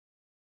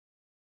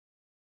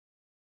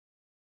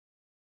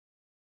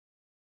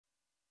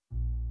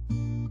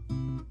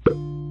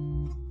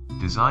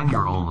Design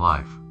your own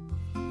life.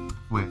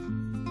 With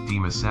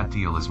Dimas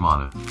Satya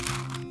Lesmana.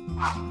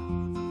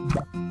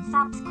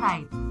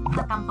 Subscribe,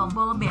 tekan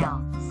tombol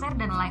bel, share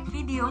dan like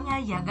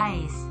videonya ya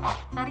guys.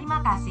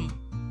 Terima kasih.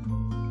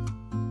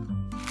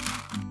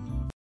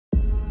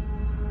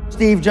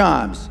 Steve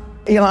Jobs,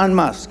 Elon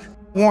Musk,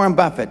 Warren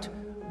Buffett,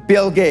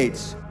 Bill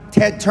Gates,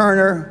 Ted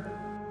Turner.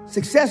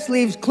 Success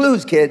leaves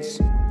clues, kids.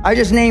 I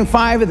just named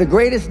 5 of the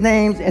greatest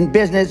names in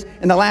business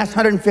in the last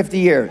 150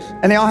 years.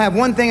 And they all have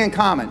one thing in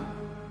common.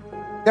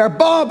 They're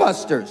ball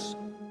busters.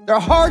 They're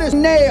hard as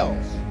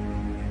nails.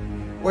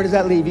 Where does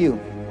that leave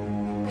you?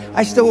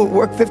 I still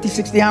work 50,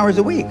 60 hours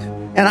a week.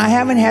 And I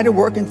haven't had to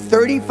work in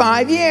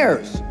 35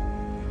 years.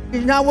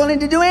 You're not willing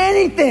to do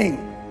anything.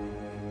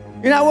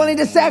 You're not willing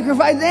to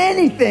sacrifice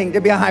anything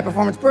to be a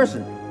high-performance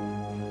person.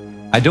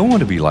 I don't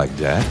want to be like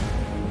that.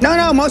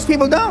 No, most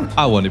people don't.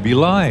 I want to be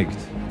liked.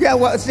 Yeah,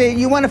 well, see,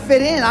 you want to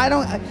fit in.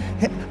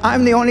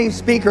 I'm the only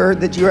speaker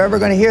that you're ever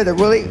going to hear that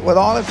really, with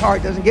all his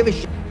heart, doesn't give a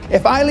shit.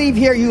 If I leave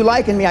here you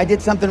liking me, I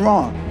did something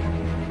wrong.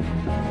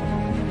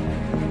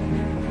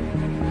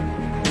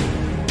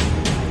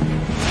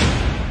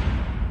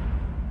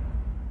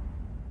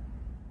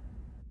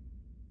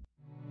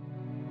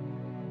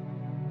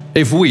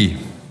 If we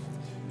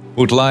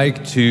would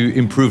like to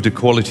improve the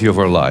quality of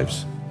our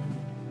lives,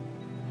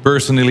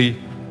 personally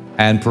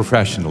and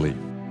professionally,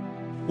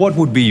 what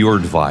would be your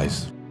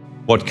advice?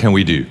 What can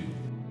we do?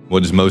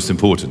 What is most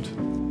important?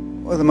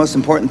 Well, the most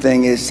important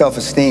thing is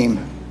self-esteem.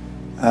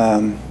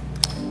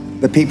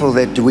 The people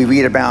that we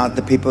read about,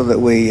 the people that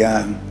we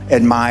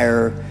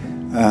admire,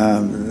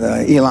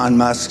 the Elon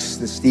Musks,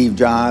 the Steve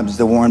Jobs,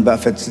 the Warren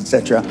Buffetts,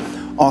 etc.,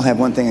 all have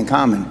one thing in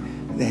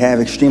common. They have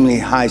extremely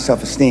high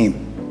self-esteem.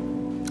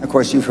 Of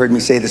course, you've heard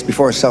me say this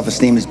before,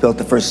 self-esteem is built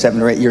the first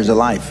 7 or 8 years of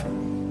life.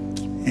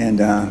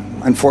 And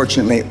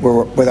unfortunately,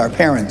 we're with our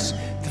parents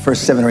the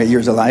first 7 or 8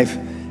 years of life.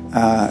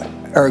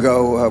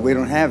 Ergo, we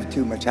don't have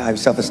too much high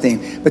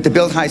self-esteem. But to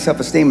build high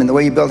self-esteem, and the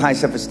way you build high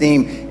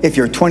self-esteem, if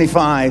you're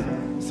 25,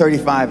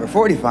 35, or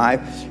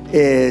 45,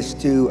 is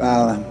to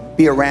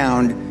be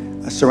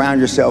around,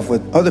 surround yourself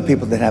with other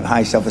people that have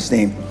high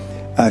self-esteem.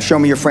 Show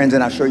me your friends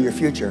and I'll show you your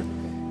future.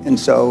 And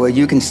so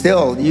you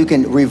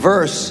can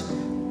reverse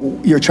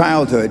your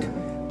childhood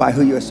by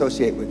who you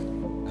associate with.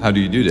 How do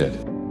you do that?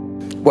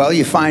 Well,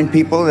 you find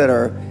people that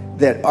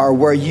are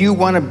where you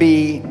want to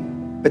be,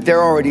 but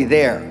they're already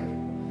there.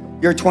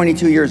 You're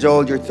 22 years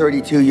old, you're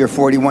 32, you're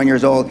 41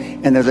 years old,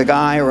 and there's a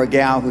guy or a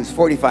gal who's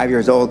 45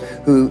 years old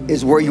who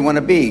is where you want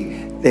to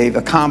be. They've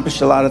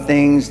accomplished a lot of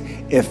things.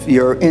 If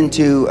you're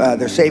into,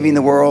 they're saving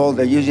the world,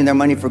 they're using their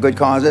money for good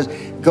causes,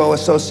 go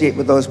associate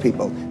with those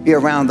people. Be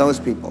around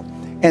those people.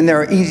 And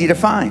they're easy to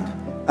find,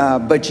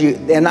 but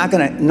they're not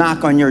going to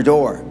knock on your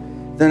door.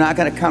 They're not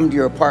going to come to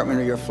your apartment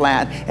or your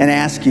flat and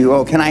ask you,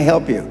 oh, can I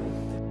help you?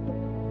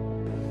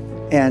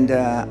 And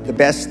the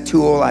best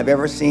tool I've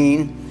ever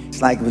seen,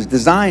 it's like it was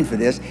designed for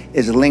this,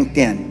 is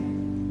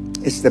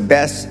LinkedIn. It's the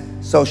best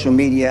social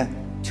media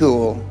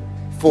tool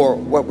for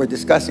what we're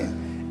discussing.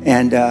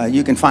 And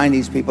you can find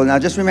these people. Now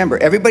just remember,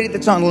 everybody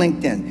that's on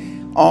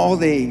LinkedIn, all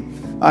the,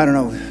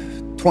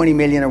 20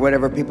 million or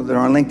whatever people that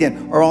are on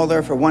LinkedIn are all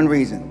there for one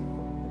reason.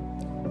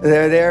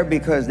 They're there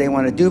because they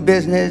want to do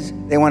business,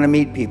 they want to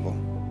meet people.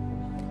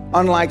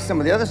 Unlike some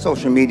of the other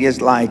social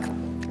medias like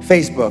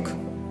Facebook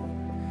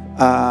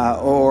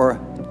or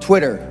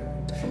Twitter.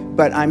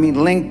 But I mean,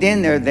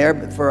 LinkedIn, they're there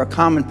for a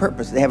common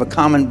purpose. They have a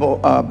common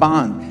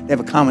bond. They have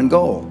a common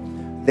goal.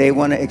 They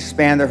want to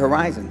expand their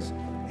horizons.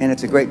 And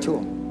it's a great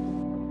tool.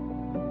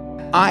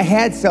 I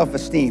had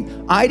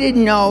self-esteem. I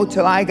didn't know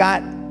till I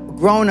got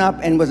grown up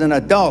and was an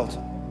adult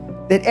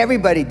that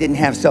everybody didn't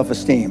have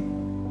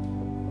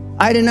self-esteem.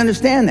 I didn't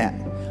understand that.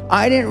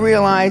 I didn't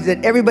realize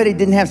that everybody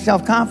didn't have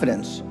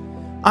self-confidence.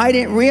 I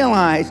didn't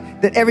realize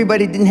that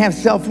everybody didn't have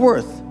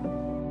self-worth.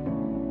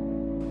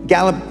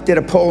 Gallup did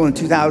a poll in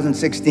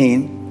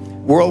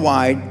 2016,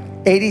 worldwide,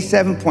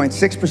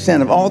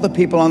 87.6% of all the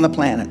people on the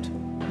planet.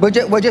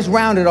 We'll just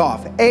round it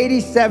off.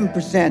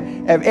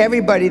 87% of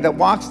everybody that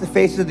walks the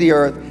face of the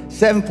earth,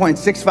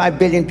 7.65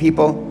 billion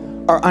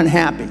people, are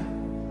unhappy.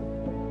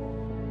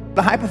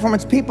 The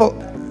high-performance people,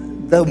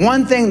 the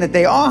one thing that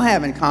they all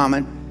have in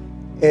common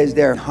is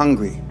they're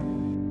hungry.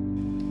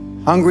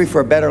 Hungry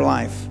for a better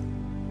life.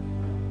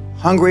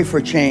 Hungry for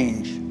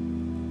change.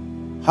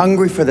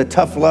 Hungry for the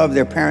tough love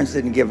their parents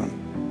didn't give them.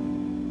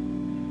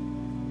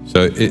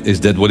 So is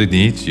that what it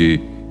needs? You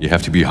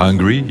have to be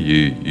hungry,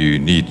 you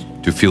need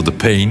to feel the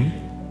pain?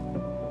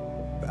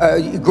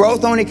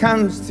 Growth only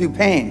comes through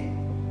pain.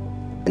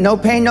 No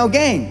pain, no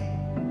gain.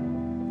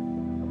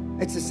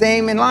 It's the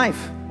same in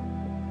life.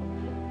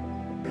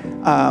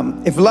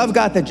 If love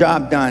got the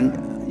job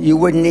done, you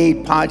wouldn't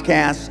need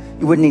podcasts,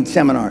 you wouldn't need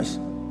seminars.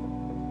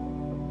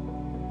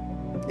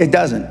 It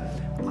doesn't.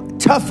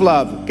 Tough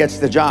love gets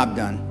the job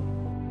done.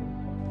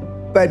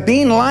 But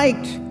being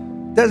liked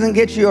doesn't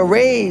get you a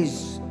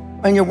raise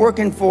when you're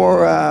working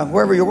for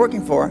whoever you're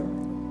working for.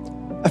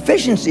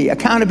 Efficiency,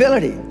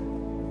 accountability.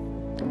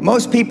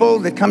 Most people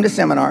that come to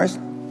seminars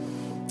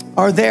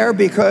are there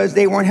because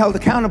they weren't held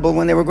accountable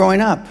when they were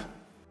growing up.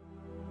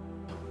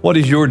 What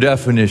is your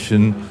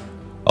definition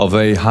of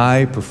a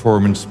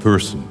high-performance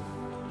person?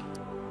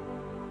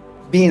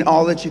 Being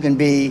all that you can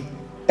be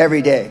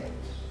every day.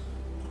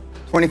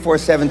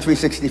 24/7,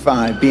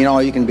 365, being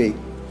all you can be.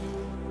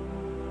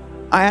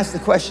 I asked the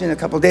question a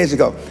couple days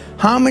ago.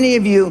 How many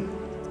of you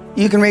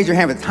can raise your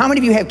hand with, how many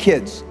of you have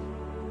kids?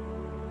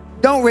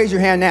 Don't raise your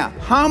hand now.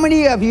 How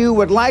many of you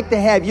would like to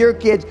have your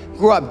kids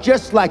grow up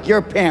just like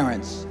your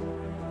parents?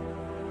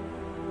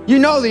 You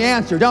know the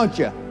answer, don't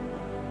you?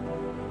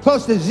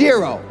 Close to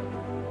zero.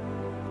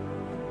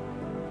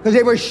 Because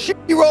they were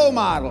shitty role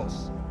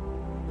models.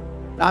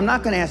 Now, I'm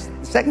not going to ask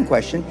the second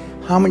question.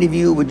 How many of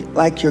you would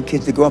like your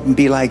kids to grow up and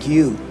be like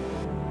you?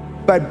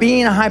 But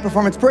being a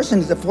high-performance person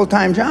is a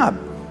full-time job.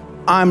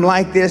 I'm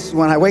like this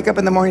when I wake up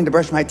in the morning to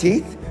brush my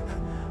teeth.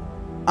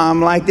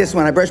 I'm like this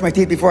when I brush my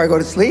teeth before I go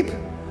to sleep.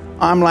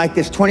 I'm like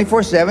this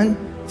 24/7,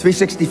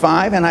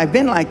 365, and I've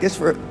been like this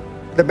for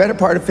the better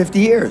part of 50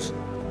 years.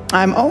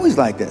 I'm always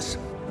like this.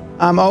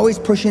 I'm always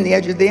pushing the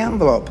edge of the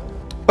envelope.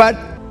 But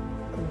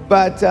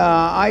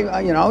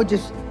I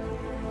just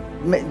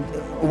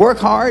work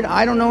hard.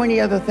 I don't know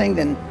any other thing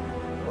than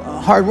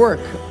hard work.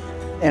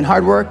 And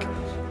hard work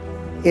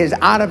is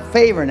out of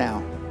favor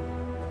now.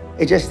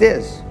 It just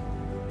is.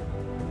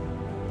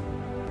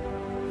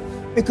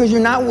 Because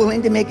you're not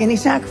willing to make any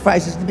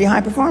sacrifices to be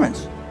high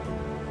performance.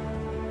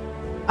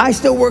 I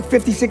still work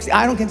 50, 60,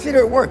 I don't consider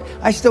it work.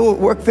 I still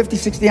work 50,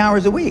 60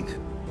 hours a week.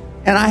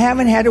 And I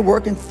haven't had to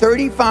work in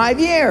 35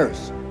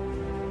 years.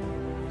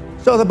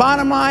 So the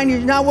bottom line, you're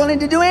not willing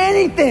to do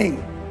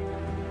anything.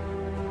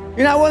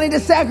 You're not willing to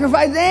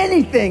sacrifice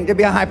anything to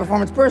be a high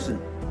performance person.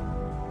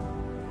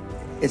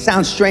 It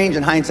sounds strange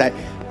in hindsight.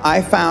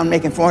 I found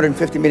making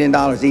 $450 million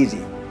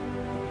easy.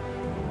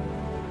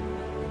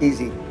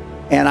 Easy.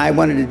 And I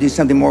wanted to do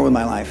something more with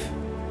my life.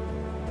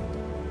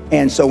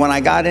 And so when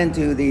I got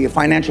into the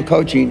financial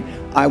coaching,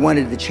 I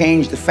wanted to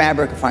change the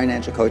fabric of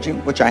financial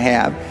coaching, which I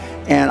have.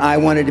 And I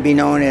wanted to be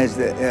known as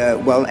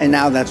and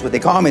now that's what they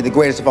call me, the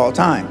greatest of all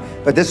time.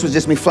 But this was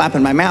just me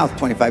flapping my mouth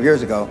 25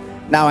 years ago.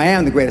 Now I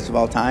am the greatest of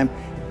all time,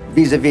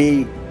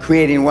 vis-a-vis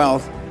creating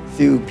wealth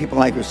through people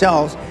like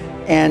yourselves.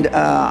 And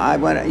I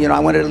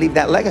wanted to leave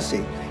that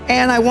legacy.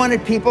 And I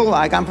wanted people,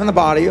 like I'm from the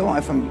barrio,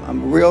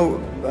 I'm a real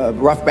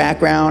rough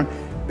background,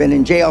 been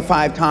in jail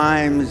 5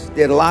 times,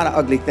 did a lot of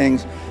ugly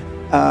things.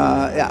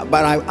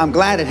 But I'm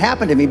glad it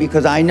happened to me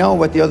because I know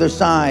what the other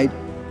side,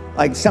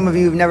 like some of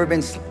you have never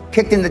been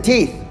kicked in the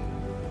teeth.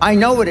 I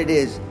know what it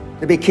is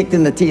to be kicked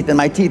in the teeth and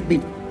my teeth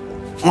be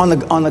on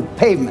the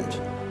pavement.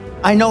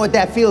 I know what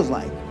that feels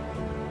like.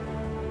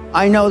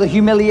 I know the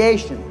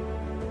humiliation.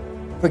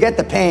 Forget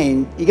the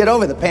pain, you get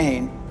over the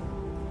pain.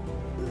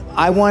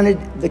 I wanted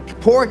the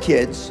poor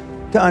kids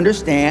to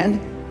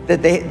understand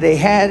that they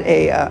had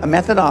a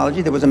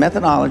methodology, there was a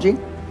methodology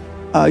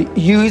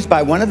used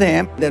by one of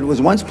them that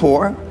was once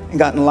poor and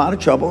got in a lot of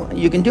trouble.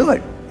 You can do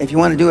it if you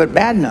want to do it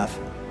bad enough.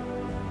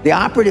 The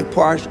operative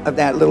part of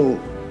that little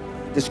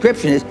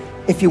description is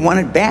if you want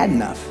it bad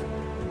enough.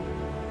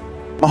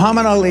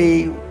 Muhammad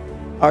Ali,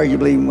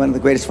 arguably one of the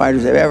greatest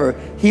fighters ever,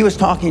 he was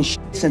talking shit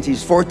since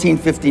he's 14,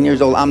 15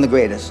 years old, I'm the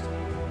greatest.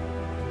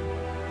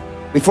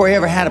 Before he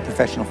ever had a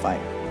professional fight.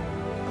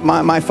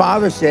 My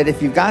father said,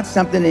 if you've got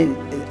something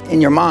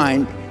in your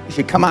mind, it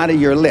should come out of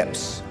your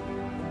lips.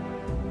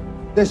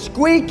 The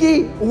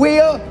squeaky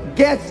wheel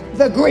gets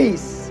the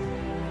grease.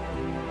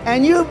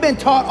 And you've been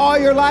taught all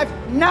your life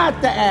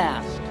not to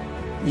ask.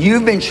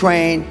 You've been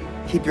trained,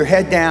 keep your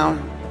head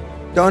down,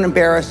 don't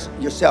embarrass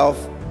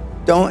yourself,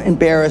 don't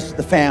embarrass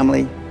the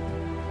family,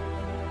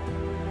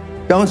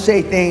 don't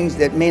say things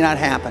that may not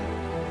happen.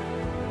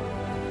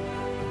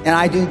 And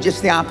I do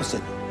just the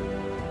opposite.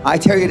 I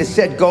tell you to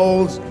set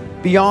goals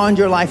beyond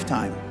your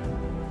lifetime.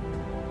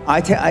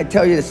 I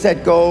tell you to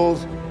set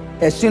goals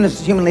as soon as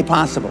humanly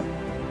possible.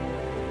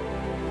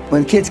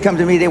 When kids come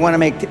to me, they want to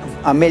make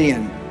 $1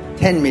 million,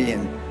 10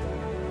 million,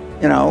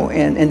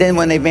 and then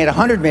when they've made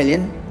 100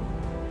 million,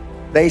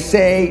 they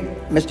say,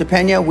 Mr.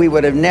 Pena, we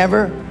would have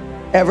never,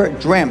 ever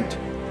dreamt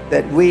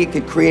that we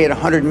could create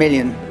 100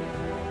 million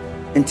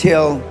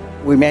until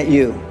we met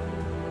you.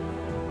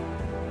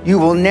 You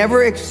will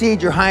never exceed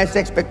your highest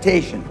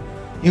expectation.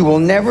 You will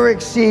never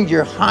exceed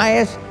your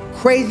highest,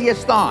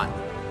 craziest thought.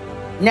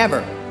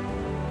 Never.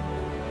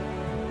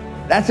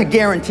 That's a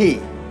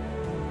guarantee.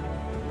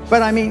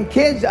 But I mean,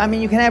 kids,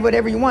 you can have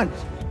whatever you want.